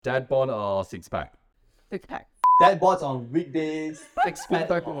Dad bod or six pack? 6-pack. That bots on weekdays. Six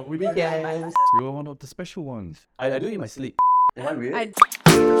pack on Weekends. You're one of the special ones. I do it in my sleep. Am I weird?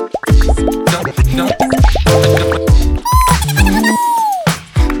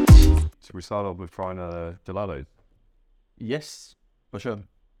 Should we start off with trying gelato? Yes, for sure.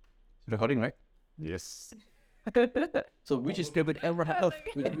 Recording, right? Yes. So which is favorite ever have?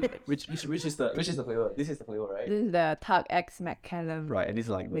 Which is the flavor? This is the flavor, right? This is the TUG X McCallum. Right, and this is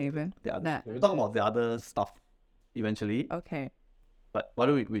like Maybe. the other. Nah. We'll talk about the other stuff eventually. Okay. But why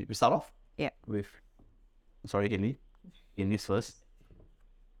don't we start off? Yeah. With sorry, Hailey. In this first.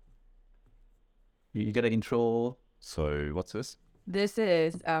 You get an intro. So what's this? This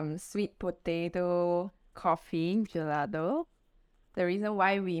is sweet potato coffee gelato. The reason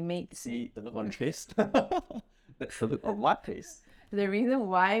why we make See the look on your face. That's the look on my face. The reason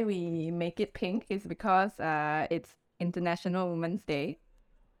why we make it pink is because it's International Women's Day.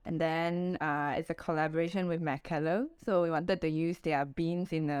 And then it's a collaboration with Mackello. So we wanted to use their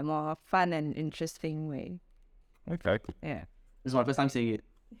beans in a more fun and interesting way. Okay. Yeah. This is my first time seeing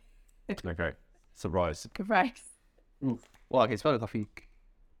it. Okay. Surprise. Surprise. Well, I can smell the coffee.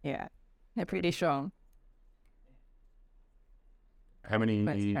 Yeah. They're pretty strong. How many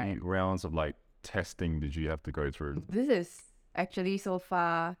Let's try. rounds of like testing did you have to go through? This is actually so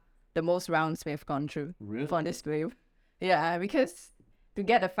far the most rounds we've gone through Really? for this flavor. Yeah, because to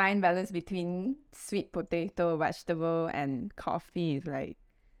get a fine balance between sweet potato, vegetable, and coffee is like,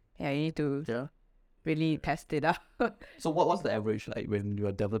 yeah, you need to Yeah. really test it out. So what's the average like when you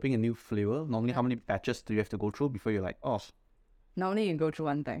are developing a new flavor? Normally, how many batches do you have to go through before you're like, oh, Normally you go through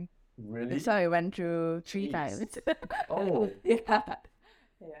one time. really? So I went through 3 Jeez. times. Oh, Yeah.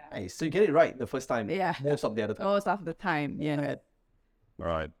 Yeah. nice. So you get it right the first time. Yeah. Most of the other time. Most of the time. Yeah. All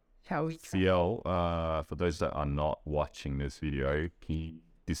right. Shall we? CL, for those that are not watching this video, can you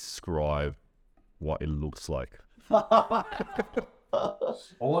describe what it looks like? I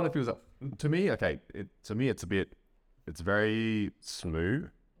wonder if it was to me, okay, it's very smooth.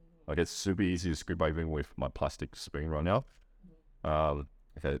 Like it's super easy to scoop even with my plastic spoon right now.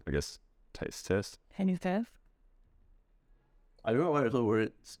 Okay, I guess taste test. Can you test? I don't know why the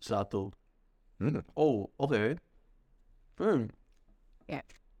word gelato. Mm. Oh, okay.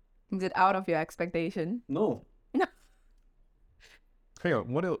 Is it out of your expectation? No. Hang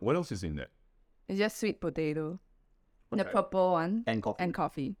on, what else is in there? It's just sweet potato. The Okay. purple one And coffee. and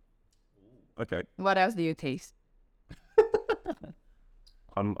coffee. Okay, What else do you taste?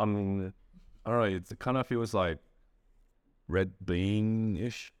 I don't know. It kind of feels like red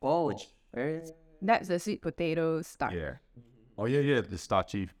bean-ish. Oh, That's the sweet potato starch. Yeah. Oh yeah, the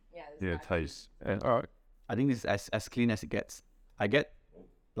starchy taste. And all right. I think this is as clean as it gets. I get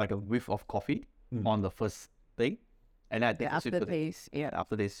like a whiff of coffee on the first thing, and I The think the sweet potato aftertaste. Yeah.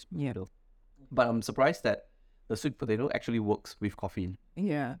 aftertaste. Yeah. But I'm surprised that the sweet potato actually works with caffeine.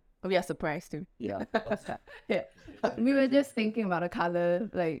 Yeah. We are surprised too. Yeah. Yeah. We were just thinking about the color,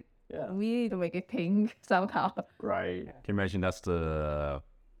 like Yeah. we need to make it pink somehow. Right. Can you imagine that's the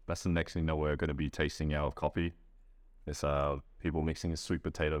next thing that we're going to be tasting out of coffee? It's people mixing sweet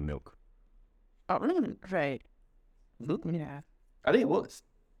potato milk. Oh, right. Mhm. Yeah. I think it works.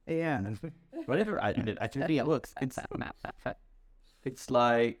 Yeah. Whatever. I think it works. It's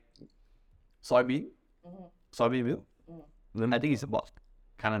like soybean milk. I think it's about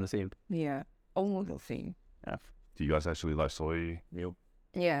kind of the same. Yeah. Almost the same. Yeah. Do you guys actually like soy milk?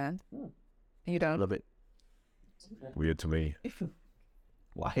 Yeah. You I don't? love it. Weird to me.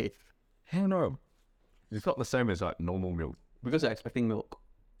 Why? I don't know. It's not the same as like normal milk Because you're expecting milk.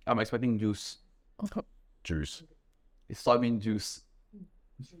 I'm expecting juice. juice. It's soybean juice.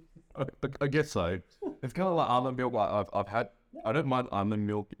 I guess so. It's kind of like almond milk. Like I've had. I don't mind almond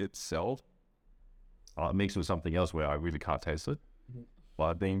milk itself. Mixed with something else where I really can't taste it. But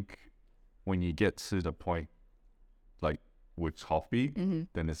I think when you get to the point, like with coffee,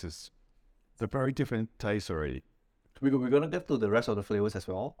 then it's a very different taste already. We're gonna get to the rest of the flavors as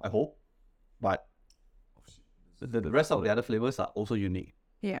well, I hope. But the rest of the other flavors are also unique.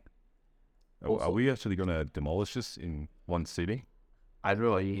 Yeah. Are we actually going to demolish this in one sitting? I don't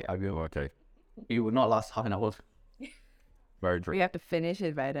know. I will. Okay. It will not last half an hour. Very We true. have to finish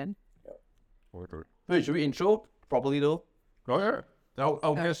it by then. Wait, should we intro properly though? Oh yeah.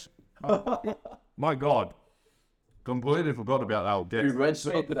 Oh yes. My God. Completely forgot about our We guest. went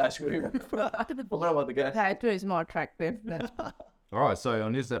straight to the ice cream. Forgot about the guest. Title is more attractive. All right. So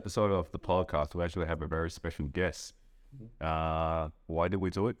on this episode of the podcast, we actually have a very special guest. Why did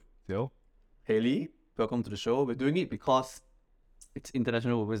we do it, Phil? Hailey, welcome to the show. We're doing it because it's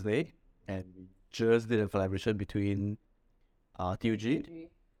International Women's Day, and we just did a collaboration between TUG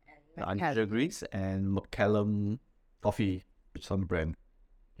the unusual greens, and McCallum coffee, which is on the brand.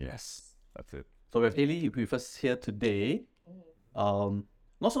 Yes, that's it. So we have Hailey with us here today.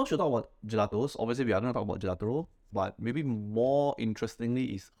 Not so much to talk about gelatos. Obviously, we are going to talk about gelato, but maybe more interestingly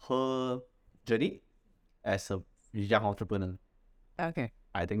is her journey as a young entrepreneur. Okay.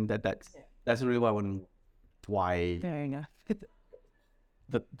 I think that's really what I want. Why Fair enough.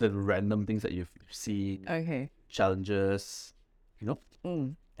 the random things that you've seen, Okay. challenges,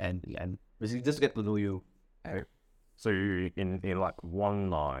 and basically just get to know you. So in like one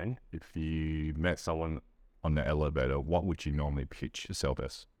line, if you met someone on the elevator, what would you normally pitch yourself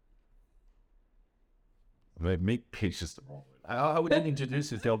as? Make pitch is the wrong word. I would then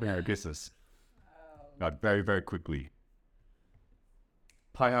introduce yourself in our business. Like very, very quickly.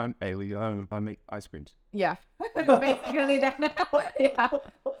 Hi, I'm Hailey. I make ice creams. Yeah. Basically that. Yeah.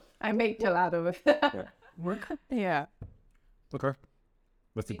 I make gelato. Yeah. Okay.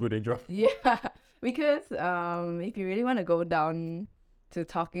 That's a good intro. Yeah. Because if you really want to go down to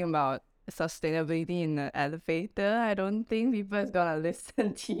talking about sustainability in the elevator, I don't think people is gonna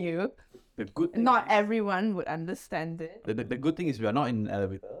listen to you. The good thing Not is- everyone would understand it. the good thing is we are not in an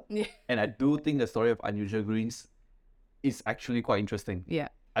elevator. Yeah. And I do think the story of unusual greens is actually quite interesting. Yeah.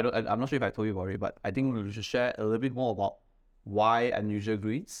 I'm not sure if I told you about it, but I think we should share a little bit more about why unusual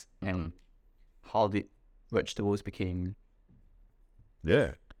greens and how the vegetables became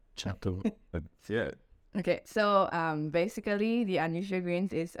Yeah. gelato. Yeah. Okay, so basically the Unusual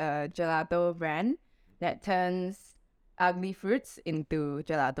Greens is a gelato brand that turns ugly fruits into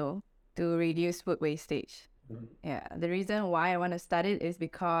gelato to reduce food wastage. Yeah, the reason why I want to start it is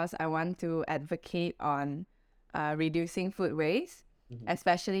because I want to advocate on reducing food waste,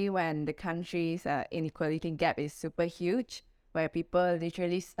 especially when the country's inequality gap is super huge, where people are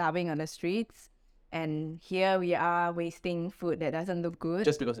literally starving on the streets. And here we are wasting food that doesn't look good.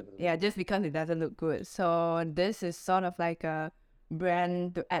 Just because Just because it doesn't look good. So this is sort of like a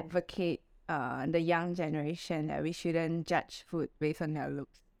brand to advocate the young generation that we shouldn't judge food based on their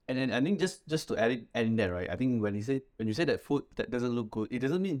looks. And then I think just to add in there, right? I think when you say that food that doesn't look good, it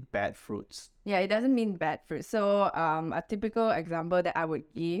doesn't mean bad fruits. Yeah, it doesn't mean bad fruit. So a typical example that I would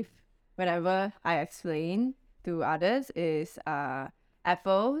give whenever I explain to others is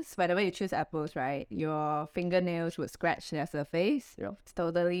apples. Whenever you choose apples, right, your fingernails would scratch their surface. It's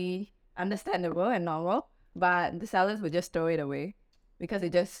totally understandable and normal. But the sellers would just throw it away because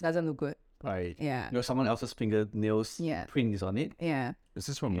it just doesn't look good. Right. Yeah. Someone else's fingernails Yeah. print is on it. Yeah. Is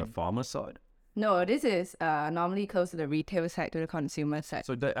this from the farmer side? No, this is normally close to the retail side, to the consumer side.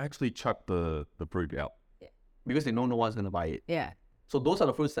 So they actually chuck the fruit out. Because they know no one's gonna buy it. Yeah. So those are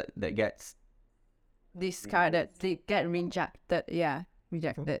the fruits that gets Discarded. They get rejected. Yeah.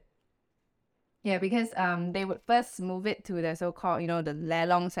 Rejected. Yeah, because they would first move it to the so-called, the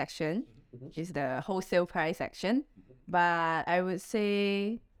lelong section, which is the wholesale price section. But I would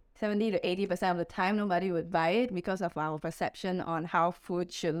say 70 to 80% of the time, nobody would buy it because of our perception on how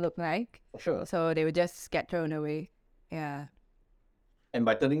food should look like. sure. So they would just get thrown away. Yeah. And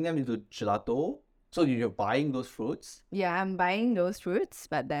by turning them into gelato, so you're buying those fruits Yeah, I'm buying those fruits,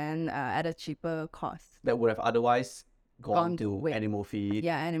 but then at a cheaper cost. that would have otherwise Gone gone to to waste. animal feed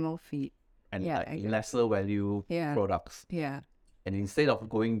Yeah, animal feed. and yeah, like exactly. lesser value Yeah. products. Yeah. And instead of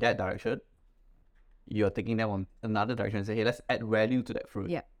going that direction, you're taking them on another direction and say, hey, let's add value to that fruit.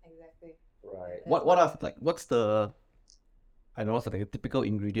 Yeah. Exactly. Right. What are what's the typical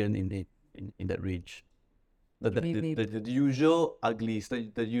ingredient in that range? The usual uglies,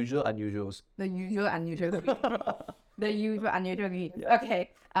 the usual unusuals. The usual unusual greens. The usual unusual greens. Okay.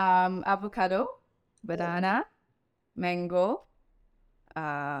 Avocado, banana, mango.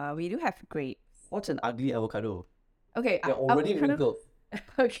 We do have grapes. What's an ugly avocado? Okay. They're already avocado. wrinkled.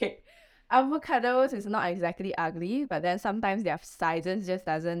 Okay. Avocados is not exactly ugly, but then sometimes their sizes just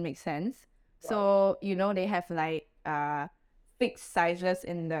doesn't make sense. So, they have like fixed sizes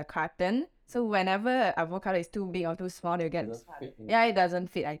in the carton. So whenever avocado is too big or too small, they'll get it doesn't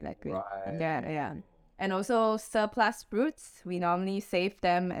fit exactly. Right. Yeah. And also surplus fruits, we normally save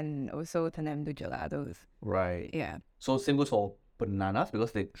them and also turn them to gelatos. Right. Yeah. So same goes for bananas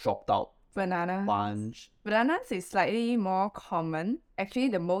because they chopped out Banana. bunch. Bananas is slightly more common. Actually,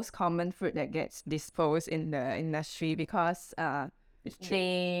 the most common fruit that gets disposed in the industry because It's cheap.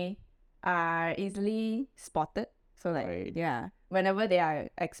 they are easily spotted. So Right. whenever they are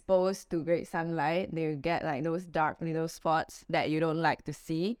exposed to great sunlight, they will get like those dark little spots that you don't like to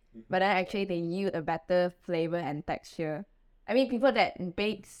see. But then actually they yield a better flavor and texture. I mean, people that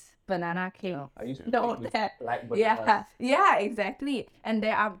bakes banana cake I used to know bake with that. black bananas. Yeah, exactly. And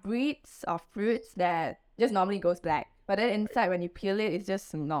there are breeds of fruits that just normally goes black. But then inside, when you peel it, it's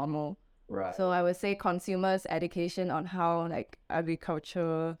just normal. Right. So I would say consumers' education on how like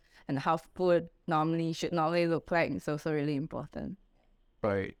agriculture and how food should normally look like is also really important.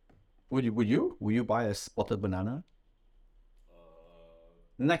 Right. Would you buy a spotted banana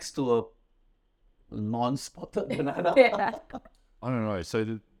next to a non-spotted banana? Yeah. I don't know.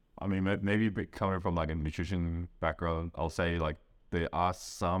 So, I mean, maybe coming from like a nutrition background, I'll say like there are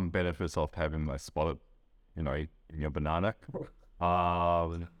some benefits of having like spotted, in your banana.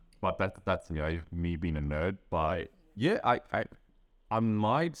 But that's me being a nerd. But yeah, I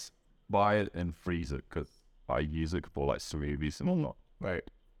might buy it and freeze it because I use it for like smoothies and whatnot. Right.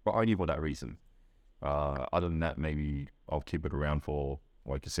 But only for that reason. Other than that, maybe I'll keep it around for,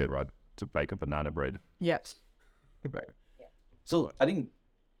 like you said, right, to bake a banana bread. Yes. Right. So I think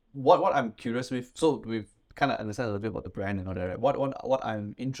what I'm curious with, so we've kind of understand a little bit about the brand and all that. Right? What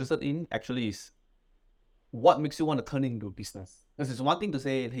I'm interested in actually is what makes you want to turn it into a business. Because it's one thing to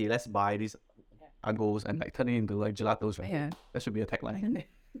say, hey, let's buy these Agos and like turn it into like gelatos, right? Yeah. That should be a tagline.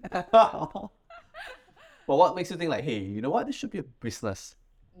 But what makes you think like, hey, you know what? This should be a business.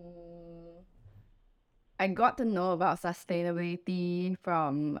 I got to know about sustainability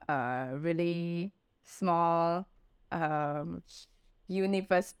from a really small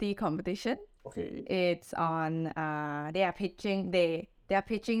university competition. Okay. It's on they are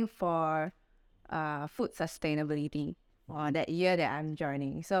pitching for food sustainability that year that I'm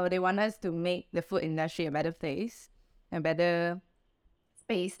joining. So they want us to make the food industry a better place, a better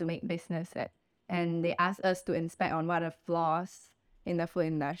space to make business at. And they asked us to inspect on what are flaws in the food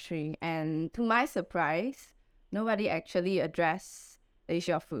industry. And to my surprise, nobody actually addressed the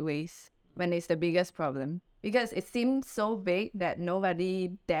issue of food waste when it's the biggest problem. Because it seems so big that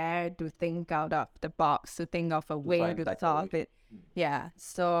nobody dared to think out of the box, to think of a way to solve it. Yeah.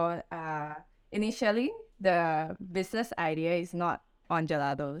 So initially, the business idea is not on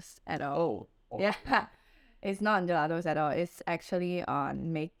gelatos at all. Oh. Yeah. It's not on gelatos at all. It's actually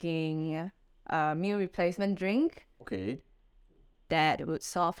on making a meal replacement drink Okay. that would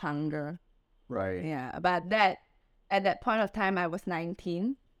solve hunger. Right. Yeah, but at that point of time I was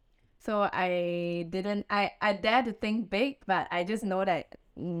 19. So I dare to think big, but I just know that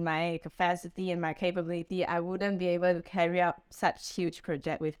my capacity and my capability, I wouldn't be able to carry out such huge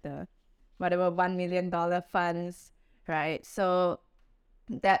project with the whatever $1 million funds, right? So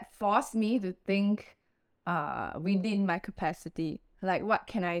that forced me to think within my capacity. Like, what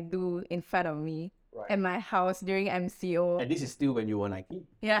can I do in front of me at my house during MCO? And this is still when you were 19.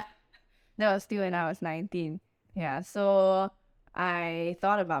 Yeah, that was still when I was 19. Yeah, so I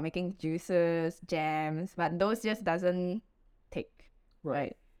thought about making juices, jams, but those just doesn't take,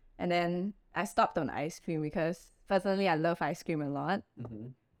 right? And then I stopped on ice cream because personally I love ice cream a lot.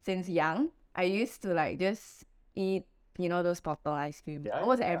 Since young, I used to like just eat, those bottle ice cream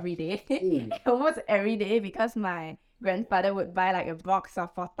almost every day. Almost every day, because my grandfather would buy like a box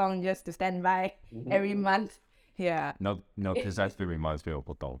of potong just to stand by every month. Yeah. No, because that still reminds me of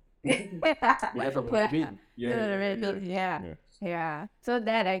potong. Yeah. So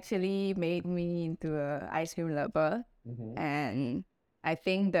that actually made me into a ice cream lover. And I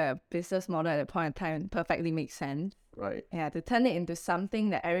think the business model at the point of time perfectly makes sense. Right. Yeah, to turn it into something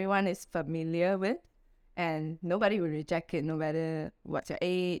that everyone is familiar with and nobody will reject it no matter what's your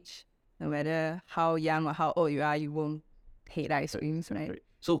age, no matter how young or how old you are, you won't hate ice creams, right?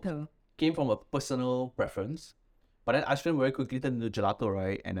 So came from a personal preference, but then ice cream very quickly turned into gelato,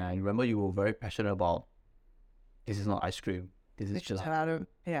 right? And I remember you were very passionate about, this is not ice cream, this is gelato.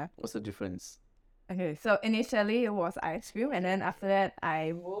 Yeah. What's the difference? Okay, so initially it was ice cream, and then after that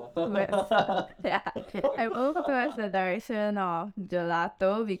I moved towards the direction of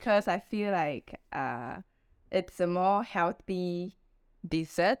gelato because I feel like it's a more healthy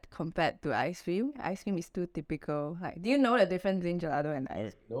dessert compared to ice cream. Ice cream is too typical. Like, do you know the difference between gelato and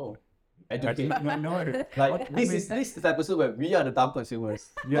ice cream? No. No. Like this is the episode where we are the dumb consumers.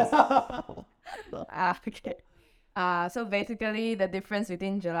 Yes. Okay. So basically, the difference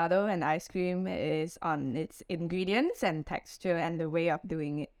between gelato and ice cream is on its ingredients and texture and the way of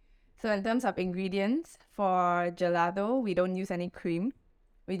doing it. So in terms of ingredients, for gelato, we don't use any cream.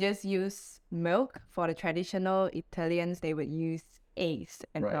 We just use milk. For the traditional Italians, they would use eggs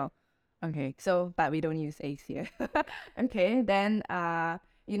and all. Okay, so, but we don't use eggs here. Okay, then,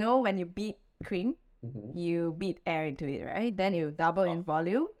 when you beat cream, you beat air into it, right? Then you double in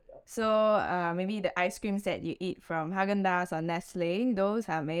volume. So maybe the ice creams that you eat from Haagen-Dazs or Nestle, those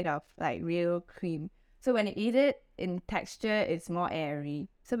are made of like real cream. So when you eat it, in texture, it's more airy.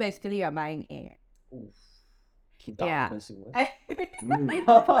 So basically, you're buying air. Yeah.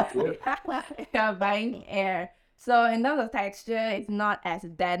 You're buying air. So in terms of texture, it's not as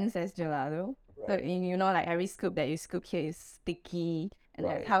dense as gelato. So you know, like every scoop that you scoop here is sticky, and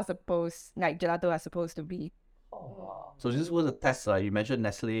that's how gelato are supposed to be. So this was a test. You mentioned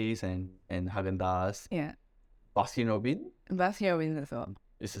Nestle's and Haagen-Dazs, Yeah, Baskin-Robbins. Baskin Robbins as well.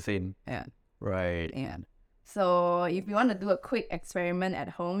 It's the same. Yeah, Right. yeah. So if you want to do a quick experiment at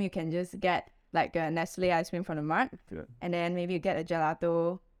home, you can just get like a Nestle ice cream from the mart, Yeah. and then maybe you get a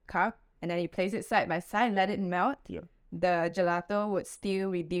gelato cup, and then you place it side by side, let it melt. Yeah. The gelato would still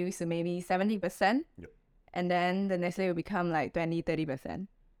reduce to maybe 70%. Yep. And then the Nestle will become like 20-30%.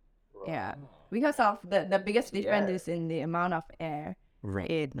 Yeah. Because of the biggest difference is in the amount of air.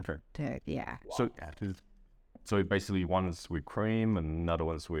 Right. Yeah. So basically, one's with cream and another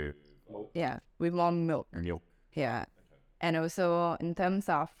one's with Yeah. With more milk. milk. Yeah. And also in terms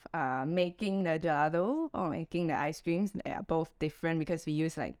of making the gelato or making the ice creams, they are both different because we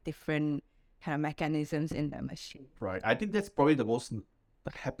use like different kind of mechanisms in the machine. Right. I think that's probably the most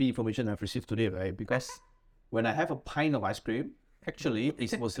happy information I've received today, right? Because when I have a pint of ice cream, actually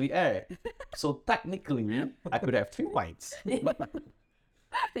it's mostly air. So technically, I could have 3 pints. That's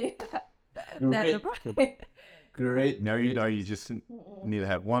the point. Great. No, you just need to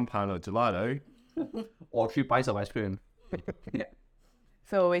have 1 pound of gelato. Or 3 pints of ice cream.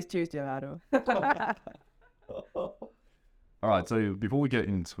 So always choose gelato. All right, so before we get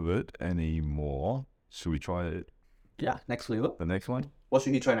into it anymore, should we try Yeah. Next flavor. the next one? What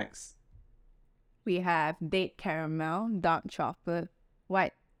should we try next? We have date caramel, dark chocolate,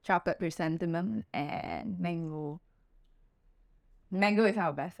 white chocolate chrysanthemum, and mango. Mango is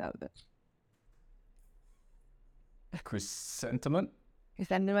our best out of it. Chrysanthemum?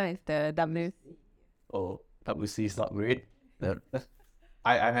 Chrysanthemum is the W. Oh, WC is not great.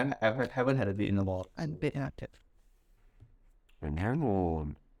 I haven't had a date in a while. A bit active. And hang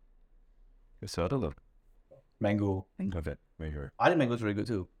on. It's a look. Mango. Of it. Mango. I think mango is very good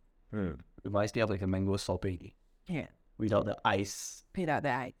too. Hmm. Reminds me of like a mango sorbet Yeah. without the ice. Without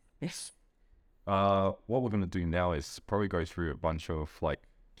the ice. Yes. What we're gonna do now is probably go through a bunch of like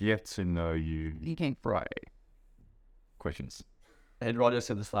get to know you You can. right questions. And Roger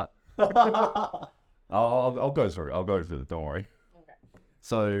said the start. I'll go through. I'll go through it. Don't worry. Okay.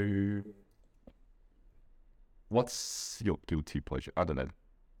 So, what's your guilty pleasure? I don't know.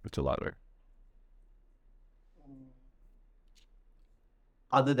 Gelato.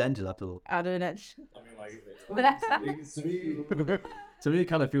 Other than gelato. Other than To me, it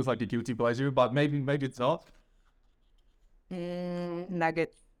kind of feels like a guilty pleasure, but maybe it's not.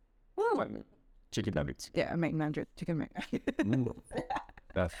 nuggets. Chicken nuggets. Yeah, McNugget, chicken McNugget.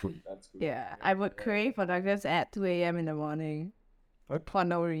 That's good. Yeah, I would crave for nuggets at 2 a.m. in the morning. For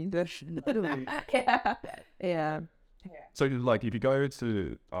no reason. yeah. Yeah. So, like, if you go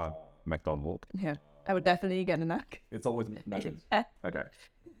to McDonald's, Yeah. I would definitely get a nugget. it's always nuggets. Yeah. Okay.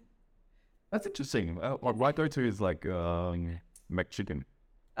 That's interesting. What my go-to is like McChicken.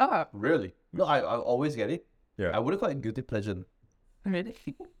 Oh, Really? No, I always get it. Yeah. I wouldn't call it guilty pleasure. really?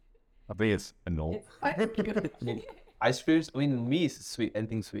 I think it's a no. Ice creams, I mean, me is sweet,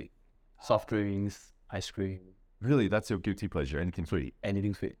 anything sweet. Soft drinks, ice cream, Really, that's your guilty pleasure. Anything sweet.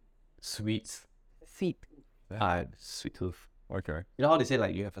 anything sweet. Sweets, Sweet. sweet tooth. Okay. You know how they say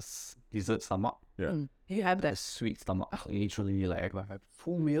like you have a dessert stomach? Yeah. You have A that. sweet stomach. Literally like I have a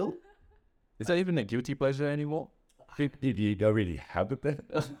full meal. Is that even a guilty pleasure anymore? Did you don't really have it then?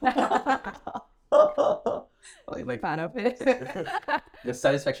 like Fan of it. the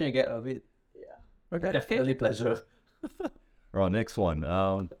satisfaction you get of it. Okay. Definitely pleasure. All right, next one.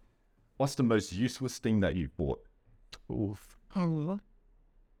 What's the most useless thing that you've bought? Oof. Oh.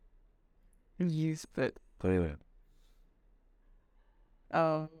 Use but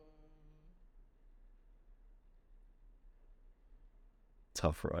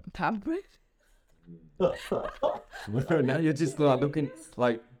Tough, right? tablet. Now you're just looking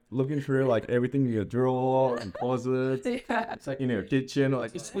through like everything in your drawer and closet. Yeah. It's like in your kitchen.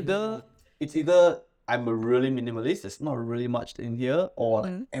 Like It's either I'm a really minimalist, there's not really much in here, or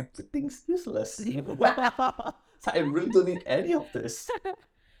like, everything's useless. So I really don't need any of this.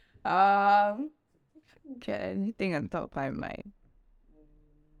 Okay, anything on top of my mind.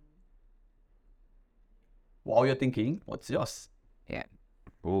 While you're thinking, what's yours? Yeah.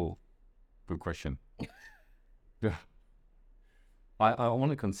 Oh, good question. Yeah. I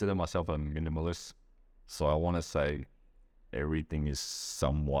want to consider myself a minimalist, so I want to say everything is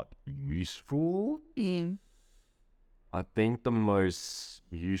somewhat useful. I think the most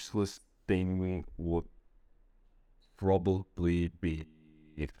useless thing would probably be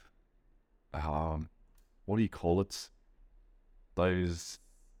what do you call it? Those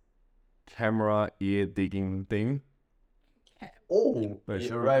camera ear digging thing. Oh, Like,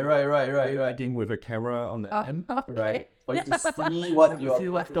 yeah, right. Digging with a camera on the end. Right. For you to see what you See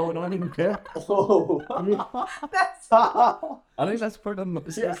what's going on in there. Oh. I think that's part of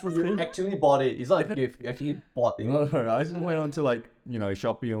the You actually bought it. It's not a gift. You actually bought it. No, I just went on to like,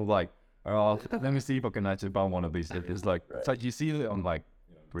 Shopee and was like, oh, let me see if I can actually buy one of these. It's like, it's like you see it on like,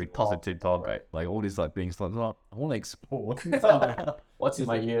 TikTok, right? Like all these like things like, oh, I want to explore. What's in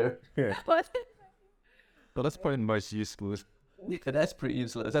my ear? Yeah. What? So that's probably the most useful. That's pretty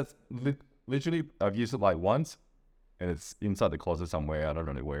useless. That's literally, I've used it like once, and it's inside the closet somewhere. I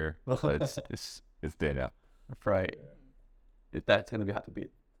don't know where, but it's there now. Right. That's gonna be hard to beat.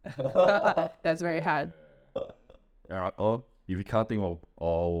 That's very hard. All right. Oh, if you can't think,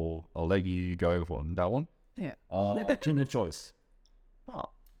 I'll let you go for that one. Yeah. Ginger choice. Oh.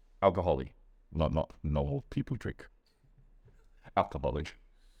 Alcoholic, not all people drink. Alcoholic.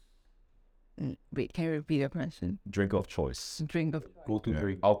 Wait, can you repeat your question? Drink of choice. Drink of. Go to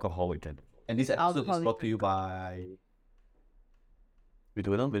drink. Alcoholic. And this episode is Alcoholic brought to you by. We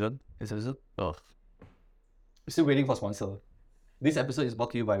done? This episode? Oh. We're still waiting for sponsor. This episode is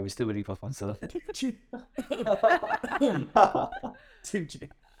brought to you by. We're still waiting for sponsor.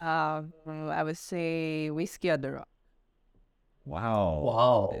 I would say whiskey on the rock. Wow.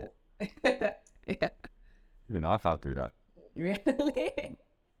 Wow. Yeah. Even I can't do that. Really?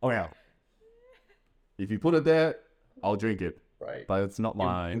 Oh yeah. If you put it there, I'll drink it. Right. But it's not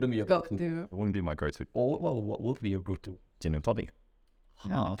my. Wouldn't be your Go go-to. to. It wouldn't be my go-to. What would be your go-to? Gin and tonic.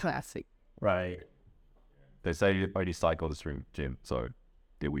 Classic. Right. They say only cycles drink gin, so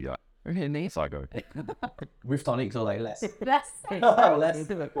there we are. Really? Psycho. With tonic, so like less. Less.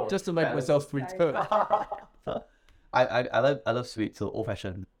 Just to make myself sweeter. I love sweet, so old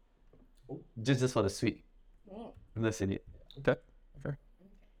fashioned. Just for the sweet. That's in it. Okay.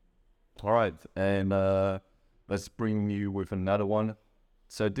 All right, and let's bring you with another one.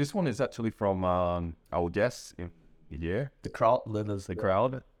 So this one is actually from our guest in here, The crowd learners. the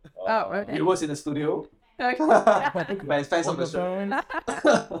crowd. Oh, okay. It was in the studio. Okay. Fans of the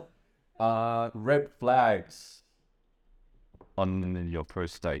show. Red flags on your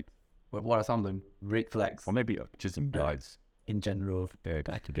first date, What are some of the red flags or maybe just in guys. in general?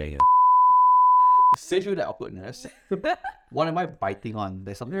 Back today. Save you that awkwardness. What am I biting on?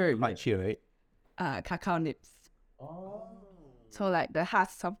 There's something very much here, right? Cacao nips. Oh. So like the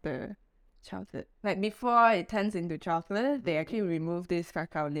husk of the chocolate. Like before it turns into chocolate, they actually remove these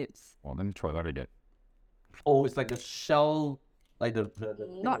cacao nips. Well, let me try that again. Oh, it's like the shell, like the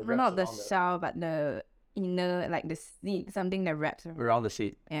Not the shell, but the inner, like the seed, something that wraps around. around the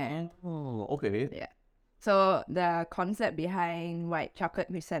seed. Yeah. Oh, okay. Yeah. So the concept behind white chocolate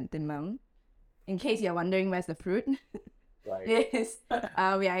chrysanthemum, in case you're wondering where's the fruit, Right. is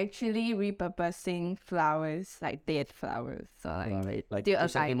we are actually repurposing flowers, like dead flowers. So like, Like still alive.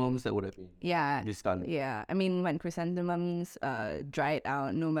 chrysanthemums that would have been yeah, discarded. yeah. I mean, when chrysanthemums dried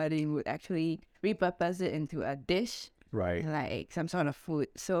out, nobody would actually repurpose it into a dish, Right. like some sort of food.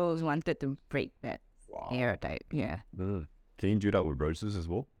 So we wanted to break that stereotype. Yeah. Can you do that with roses as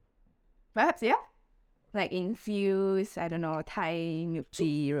well? Perhaps, yeah. Like infused, I don't know, Thai milk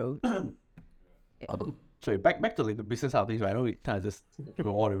tea rose. Sorry, back to like the business side of things, right? I know we kind of just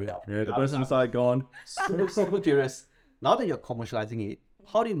go all the way up. Yeah, the business side gone. So curious. Now that you're commercializing it,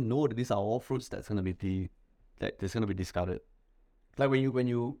 how do you know that these are all fruits that's gonna be discarded? Like when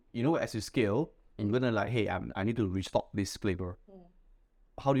you as you scale and you're gonna like, hey, I need to restock this flavor.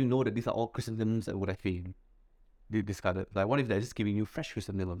 How do you know that these are all chrysanthemums that would have been discarded? Like, what if they're just giving you fresh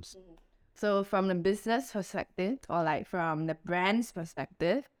chrysanthemums? So from the business perspective, or like from the brand's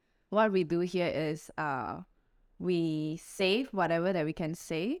perspective, what we do here is we save whatever that we can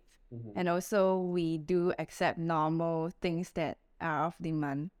save, and also we do accept normal things that are of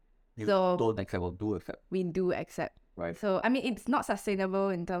demand. You So don't accept or do accept, we do accept. right? So I mean, it's not sustainable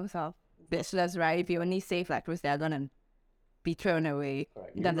in terms of business, right? If you only save like fruits that are gonna be thrown away,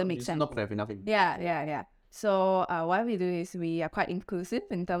 it doesn't make sense. Not gonna have enough. Yeah. So what we do is we are quite inclusive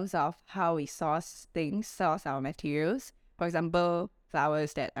in terms of how we source our materials. For example,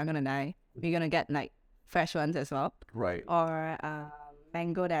 flowers that are gonna die, we're gonna get like fresh ones as well. Right. Or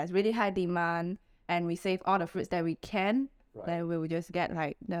mango that has really high demand, and we save all the fruits that we can. Then we will just get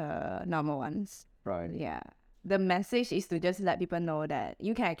like the normal ones. Right. Yeah. The message is to just let people know that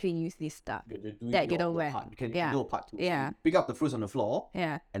you can actually use this stuff. That you don't wear. You can Yeah. do a part too. So Yeah. you pick up the fruits on the floor,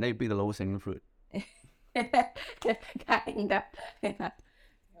 Yeah. and then you pick the lowest hanging fruit. Kinda. Yeah.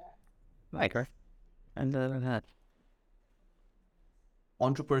 Right. And that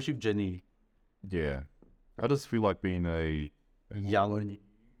entrepreneurship journey, Yeah. I just feel like being a young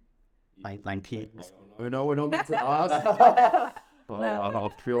 19. No, we're not meant to ask. I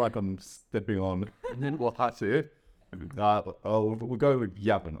feel like I'm stepping on what I say. We'll go with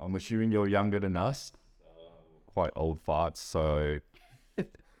young. I'm assuming you're younger than us. Quite old farts, so.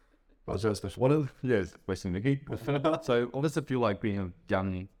 What's your special? What is yes, question Nikki. So, what does it feel like being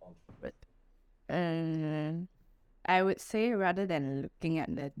young? I would say rather than looking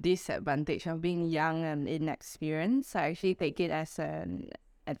at the disadvantage of being young and inexperienced, I actually take it as an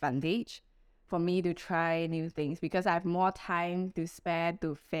advantage for me to try new things because I have more time to spare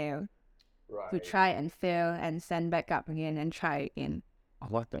to fail, to try and fail and stand back up again and try again. I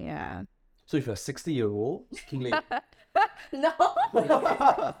like that. Yeah. So if you're 60-year-old, No.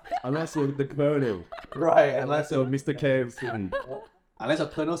 Unless you're the colonel. right? Unless you're Mr. KFC. Unless you're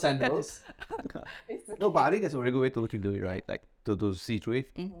Colonel Sanders. No, but I think that's a very good way to look into it, right? Like to see through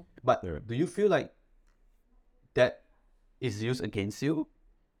it. But do you feel like that is used against you?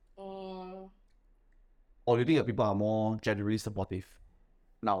 Or do you think that people are more generally supportive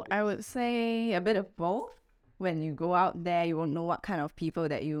now? I would say a bit of both. When you go out there, you won't know what kind of people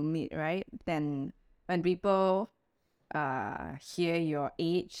that you meet, right? Then when people hear your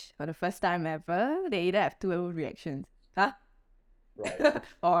age for the first time ever, they either have two reactions. Huh? Right.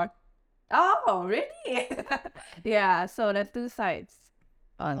 Or, oh, really? Yeah, so the two sides.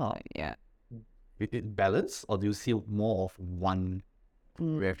 Yeah. It balance, or do you see more of one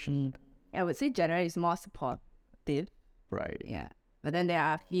reaction? I would say generally it's more supportive. Right. Yeah. But then there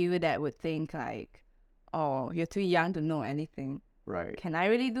are a few that would think like, oh, you're too young to know anything. Right. Can I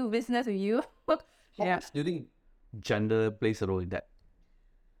really do business with you? How much do you think gender plays a role in that?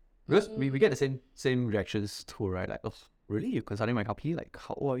 Because we get the same reactions too, right? Like, oh, really? You're consulting my company? Like,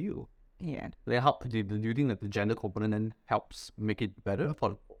 how old are you? Yeah. Then do you think that the gender component then helps make it better?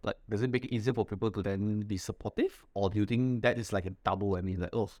 For like, does it make it easier for people to then be supportive? Or do you think that is like a double whammy?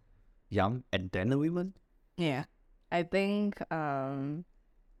 Like, oh, young and then a woman? Yeah. I think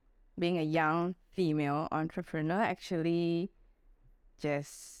being a young female entrepreneur actually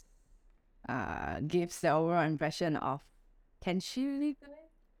just gives the overall impression of, can she really do it?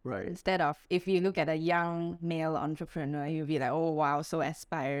 Right. Instead of, if you look at a young male entrepreneur, you'll be like, oh wow, so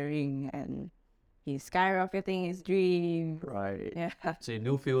aspiring, and he's skyrocketing his dream. Right. Yeah. So you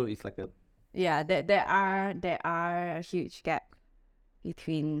do feel it's like a... Yeah, there are a huge gap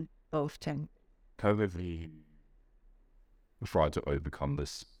between both genders. How have you tried to overcome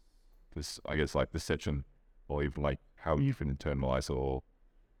this I guess like perception, or even like how you've been internalized, or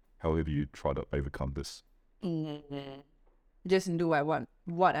how have you tried to overcome this? Just do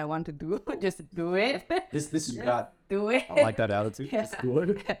what I want to do. Just do it. This is bad. Do it. I like that attitude. Yeah. It's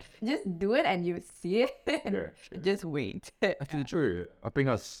good. Just do it and you see it. Yeah. Just wait. Actually, true. I think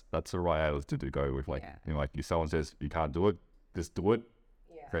that's the right attitude to go with. Like, Yeah. you know, like if someone says you can't do it, just do it.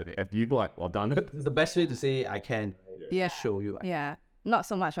 Yeah. If you like, I've done it. It's the best way to say I can Yeah. show you. Yeah. Not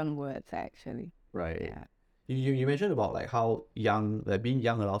so much on words actually. Right. Yeah. You mentioned about like how young, like being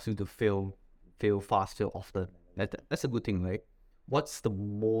young allows you to fail fast, fail often. That's a good thing, right? What's the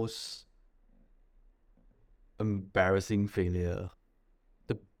most embarrassing failure?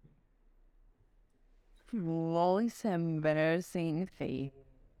 The Most embarrassing thing.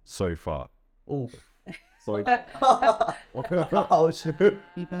 So far. oh, Sorry. ouch.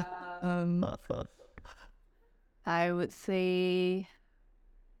 I would say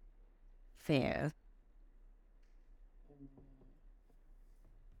fair.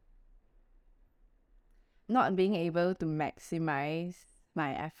 Not being able to maximize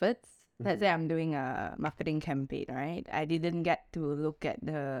my efforts. Let's say I'm doing a marketing campaign, right? I didn't get to look at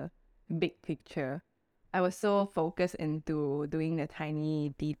the big picture. I was so focused into doing the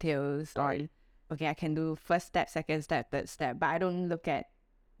tiny details. Like, okay, I can do first step, second step, third step, but I don't look at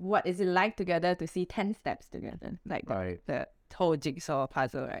what is it like together to see 10 steps together, like Right. the whole jigsaw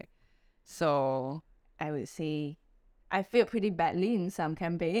puzzle, right? So I would say I failed pretty badly in some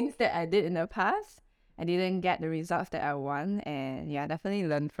campaigns that I did in the past. I didn't get the results that I want, and yeah, definitely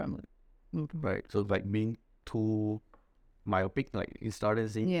learned from it. Right. So like being too myopic, like you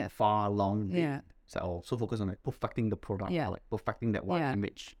started seeing Yeah. far along. Yeah. So focus on like perfecting the product, Yeah. or like perfecting that one Yeah.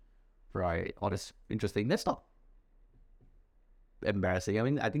 image. Right. Oh, that's interesting. That's not embarrassing. I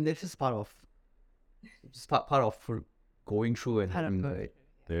mean, I think that's just part of going through and Part of having, it. like,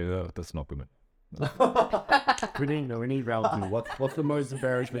 Yeah, that's not good. We need round two. What's the most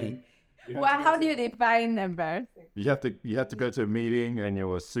embarrassing? Well, how do you define embarrassing? You have to go to a meeting and you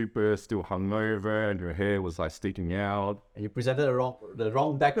were still hungover and your hair was like sticking out. and you presented the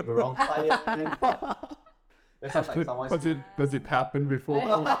wrong deck with the wrong client. That sounds like someone's... Does it happen before?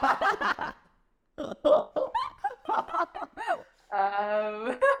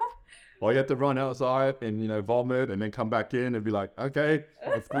 Or you have to run outside and, vomit and then come back in and be like, okay,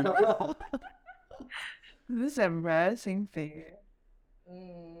 let's go. This embarrassing thing.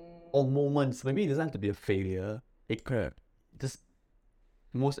 Or moments. Maybe it doesn't have to be a failure. It could just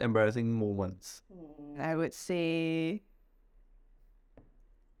most embarrassing moments. I would say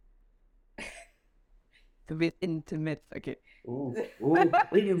a bit intimate. Okay. Ooh. Is that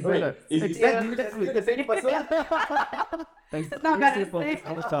the same person? It's not gonna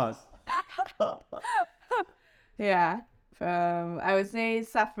say. Yeah. I would say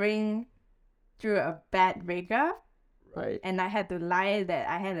suffering through a bad breakup, Right. and I had to lie that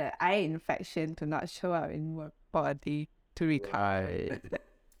I had an eye infection to not show up in work for a day to recover. Right.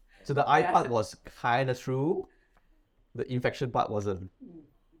 So the eye part was kind of true. The infection part wasn't.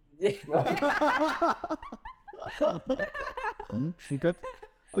 you good?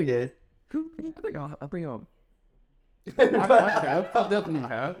 Oh yeah. I'll bring on. I definitely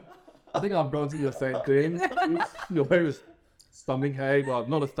have. I think I've gone through the same thing. Your parents stomach ache, well,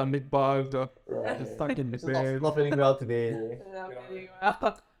 not a stomach bug, just stuck in the bed. Not feeling well today.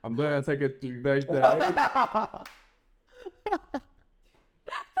 I'm gonna take it to bed day.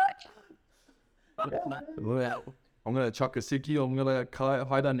 I'm gonna chuck a sickie, I'm gonna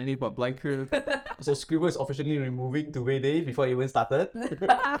hide underneath my blanket. So Scribble is officially removing to day before it even started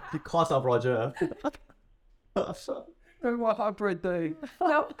because of Roger. What heartbreak day.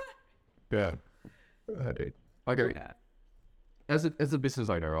 No. Yeah. Okay. As a business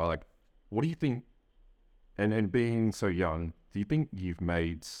owner, like, what do you think? And being so young, do you think you've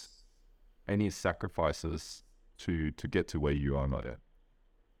made any sacrifices to get to where you are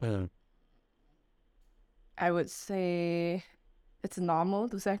now? I would say it's normal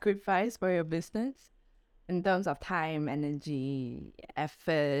to sacrifice for your business in terms of time, energy,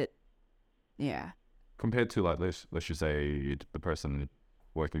 effort. Yeah. Compared to, like, let's just say the person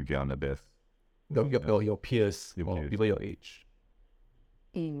working with you on the best. Your peers, Your or peers. people your age.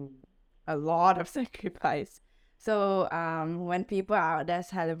 A lot of sacrifice. So when people are out there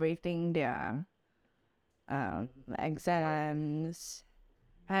celebrating their exams,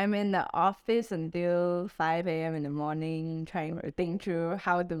 I'm in the office until 5 a.m. in the morning trying to think through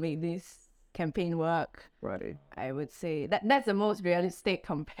how to make this campaign work. Right. I would say that's the most realistic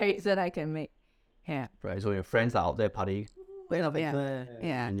comparison I can make. Yeah. Right. So your friends are out there partying.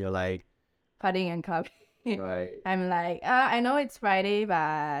 Yeah. And you're like, Partying and clubbing. right. I'm like, I know it's Friday, but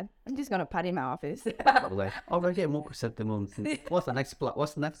I'm just gonna party in my office. I was like, I'll get more chrysanthemum. What's the next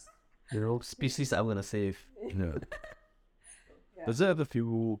What's the next species I'm gonna save? Does it ever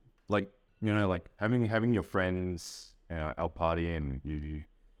feel like, like having your friends out partying, you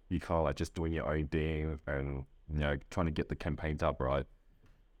kind of like just doing your own thing and, trying to get the campaigns up, right?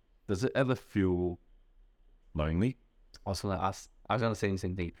 Does it ever feel lonely? Also, like us, I was gonna say the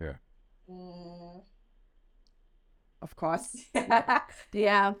same thing here. Of course.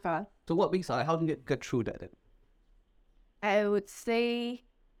 Yeah, of course. So what makes how do you get through that then? I would say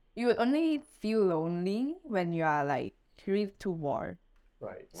you would only feel lonely when you are like really too bored.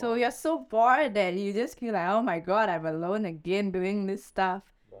 Right. So you're so bored that you just feel like, oh my god, I'm alone again doing this stuff.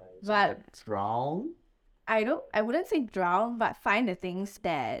 But drown. I wouldn't say drown, but find the things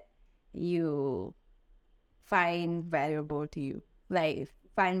that you find valuable to you. Like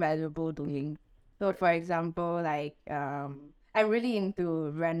find valuable doing. So for example, like I'm really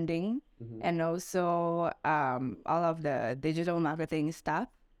into branding and also all of the digital marketing stuff,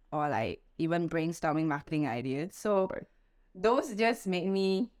 or like even brainstorming marketing ideas. So those just make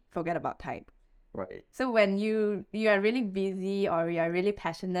me forget about time. Right. So when you are really busy or you are really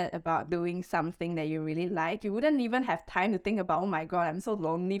passionate about doing something that you really like, you wouldn't even have time to think about, oh my god, I'm so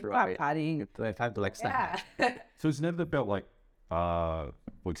lonely for partying. To have time to like snap. Yeah. So it's never felt like, for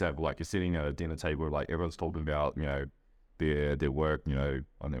example, like you're sitting at a dinner table, like everyone's talking about, their work,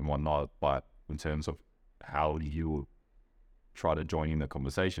 and whatnot. But in terms of how you try to join in the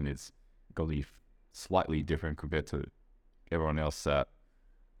conversation, it's going to be slightly different compared to everyone else that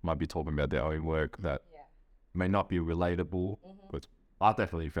might be talking about their own work that may not be relatable. But I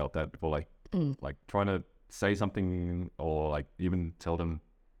definitely felt that before, like trying to say something or like even tell them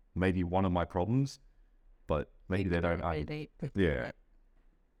maybe one of my problems, but maybe they don't. Yeah.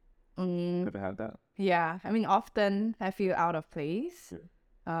 Ever had that? Yeah, I mean, often I feel out of place.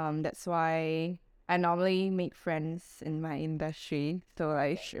 That's why I normally make friends in my industry. So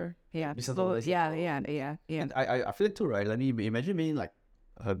like, yeah. So, yeah. And I feel it too, right? Like imagine being like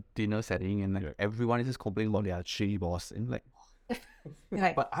a dinner setting and like everyone is just complaining about their shitty boss and like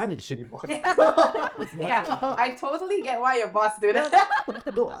Like, but I'm a shitty boss. yeah, I totally get why your boss do that.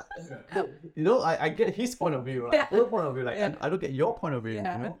 No, I get his point of view, right? Your point of view, like I don't get your point of view.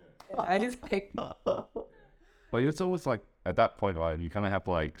 Yeah. You know? I just pick. But it's always like at that point, right? You kind of have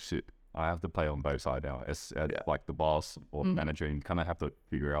like, shit, I have to play on both sides now. As like the boss or manager, you kind of have to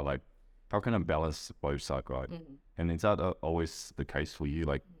figure out like, how can I balance both sides, right? And is that always the case for you?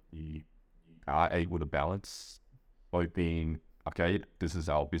 Like, you are able to balance both being, okay, this is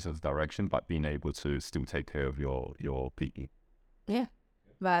our business direction, but being able to still take care of your PE. Yeah.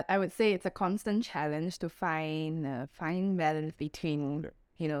 But I would say it's a constant challenge to find balance between,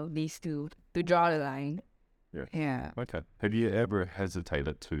 these two, to draw the line. Yeah. Yeah. Okay. Have you ever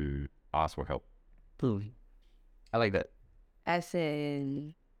hesitated to ask for help? I like that. As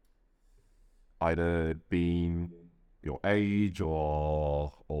in, Either being your age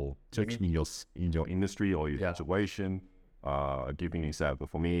or just in your industry or your situation. Giving an example,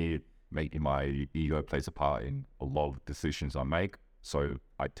 for me, making my ego plays a part in a lot of decisions I make, so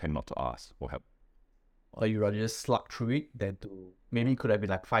I tend not to ask for help. Or you rather just slug through it than to maybe could have been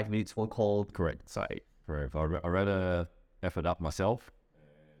like 5 minutes phone call. Correct. Correct. I rather effort up myself.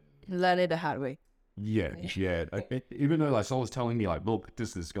 learn it the hard way. Yeah. Even though like someone's telling me like, look,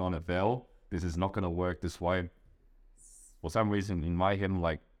 this is gonna fail. This is not gonna work this way. For some reason, in my head,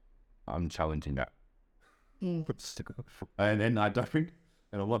 I'm challenging that. And then I don't,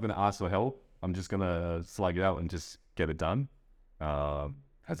 and I'm not gonna ask for help. I'm just gonna slug it out and just get it done.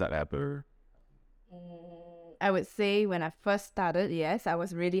 Has that ever? I would say when I first started, yes, I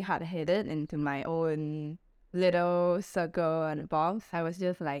was really hard-headed into my own little circle and box. I was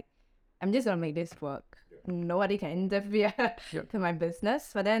just like, I'm just gonna make this work. Nobody can interfere to my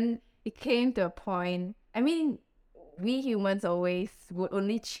business. But then it came to a point, I mean, we humans always would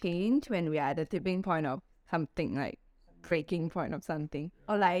only change when we are at the tipping point of something, like breaking point of something.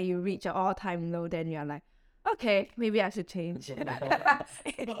 Or like you reach an all-time low, then you're like, okay, maybe I should change. Even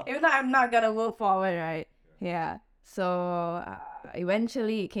though I'm not gonna move forward, right? Yeah. So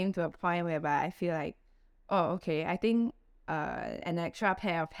eventually it came to a point whereby I feel like, oh, okay, I think an extra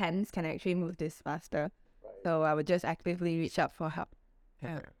pair of hands can actually move this faster. So I would just actively reach out for help.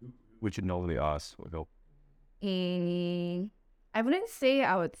 Yeah. Would you normally ask for help? I wouldn't say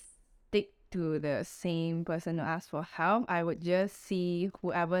I would stick to the same person to ask for help. I would just see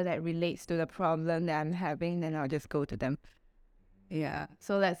whoever that relates to the problem that I'm having, then I'll just go to them. Yeah.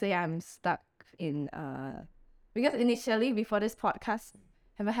 So let's say I'm stuck in because initially before this podcast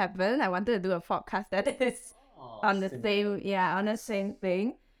ever happened, I wanted to do a podcast that is on the same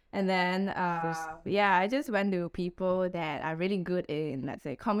thing. And then I just went to people that are really good in, let's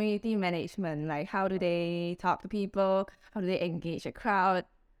say, community management. Like, how do they talk to people? How do they engage a crowd?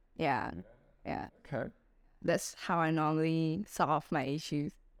 Yeah. Okay. That's how I normally solve my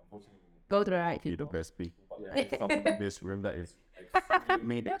issues. Go to the right You're the people. best people. Something in this room that is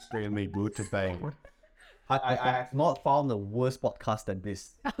extremely good to say. I have not found a worse podcast than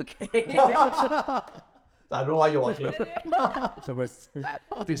this. Okay. I don't know why you're watching. So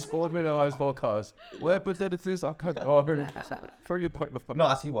this 4 minute podcast. Where presented this? I can't. Oh, for your point of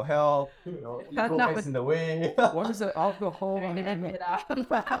Not asking for help. Ego gets in the way. what is the alcohol?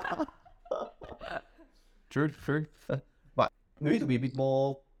 True. But maybe to be a bit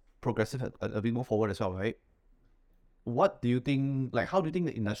more progressive, a bit more forward as well, right? What do you think? Like, how do you think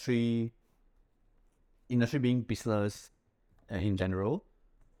the industry being business in general,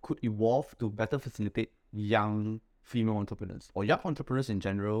 could evolve to better facilitate young female entrepreneurs or young entrepreneurs in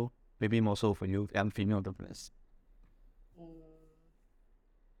general? Maybe more so for you, young female entrepreneurs.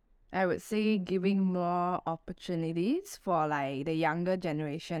 I would say giving more opportunities for like the younger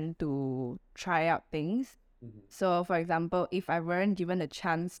generation to try out things. So, for example, if I weren't given a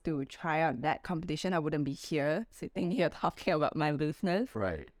chance to try out that competition, I wouldn't be here, sitting here talking about my business.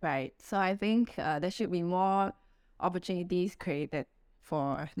 Right. So I think there should be more opportunities created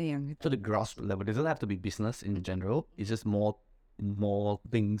for the young. So the grassroots level, it doesn't have to be business in general. It's just more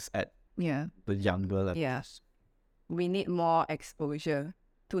things at the younger level. Yes. We need more exposure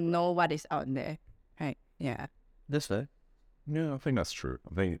to know what is out there. Right. Yeah. That's fair. Yeah, I think that's true.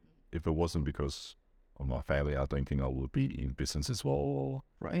 I think if it wasn't because of my family, I don't think I would be in business as well.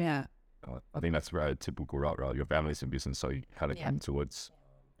 Right. Yeah. I think that's very typical, right? Your family's in business, so you kind of come towards,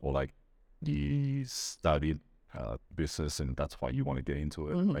 or like you studied business and that's why you want to get into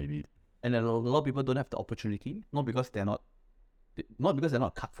it, maybe. And a lot of people don't have the opportunity, not because they're not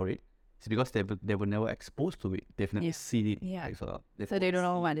cut for it. It's because they were never exposed to it. They've never seen it. Yeah. Like, so they don't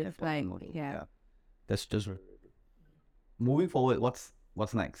know what it's like. Yeah. That's just moving forward. What's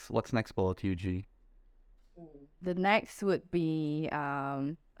next? What's next for TUG? The next would be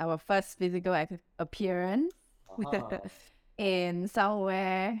our first physical appearance in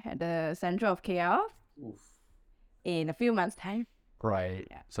somewhere at the center of KL in a few months' time. Right.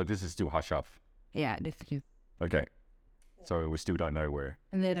 So this is still hush up. Yeah, this is Okay. So we still don't know where.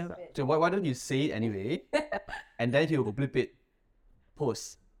 a little bit. So why don't you say it anyway, and then he'll blip it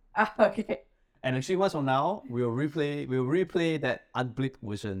post. Okay. And actually, once from now, we'll replay that unblipped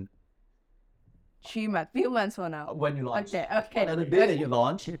version 3 months, few months from now. when you launch. Okay. And the day that you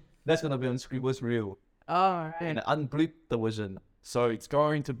launch, that's gonna be on Scribbles Reel, All right. and unblipped the version. So it's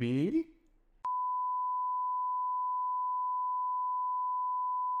going to be.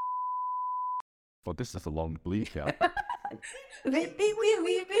 Well, this is a long bleep out.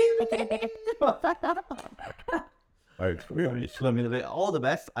 All the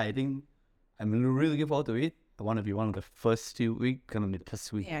best. I think I'm really looking forward to it. I want to be one of the first few week, kind of the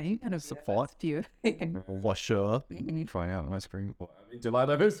first week Yeah, you kind of support you. for sure. Trying out ice cream.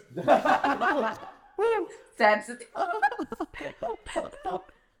 Gelatos. Sensitive.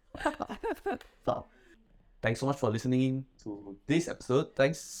 So, thanks so much for listening in to this episode.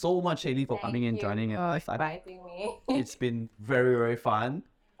 Thanks so much, Hailey, for coming and joining us. Inviting me. It's been very, very fun.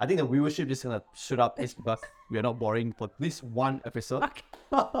 I think the viewership is gonna shoot up is because we are not boring for this one episode.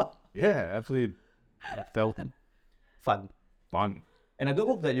 Yeah, absolutely. Felt Fun. fun. And I do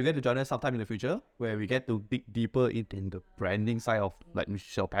hope that you get to join us sometime in the future where we get to dig deeper in the branding side of like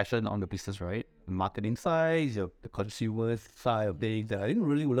your passion on the business, right? The marketing side, the consumer side of things. And I think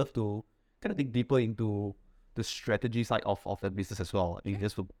really would love to kind of dig deeper into the strategy side of the business as well. I think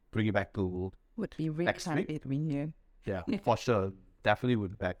just to bring it back to Would be really Next week? happy to be here. yeah, for sure. Definitely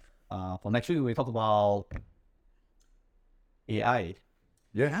would be back. For next week we talk about AI.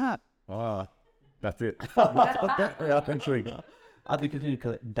 Yeah. That's it. Yeah, actually.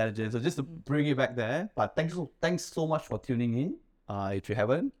 Artificial intelligence. So just to bring it back there. But thanks so much for tuning in. If you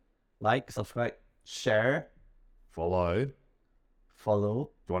haven't, like, subscribe, share, Follow. Do follow.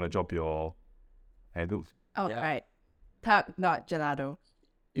 you want to drop your handles? Oh, Yeah. right. TUG, not Gelato.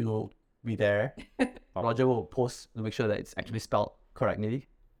 It will be there. Roger will post to make sure that it's actually spelled correctly.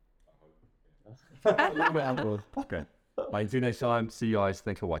 Okay. Until next time, see you guys.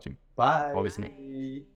 Thanks for watching. Bye. Obviously.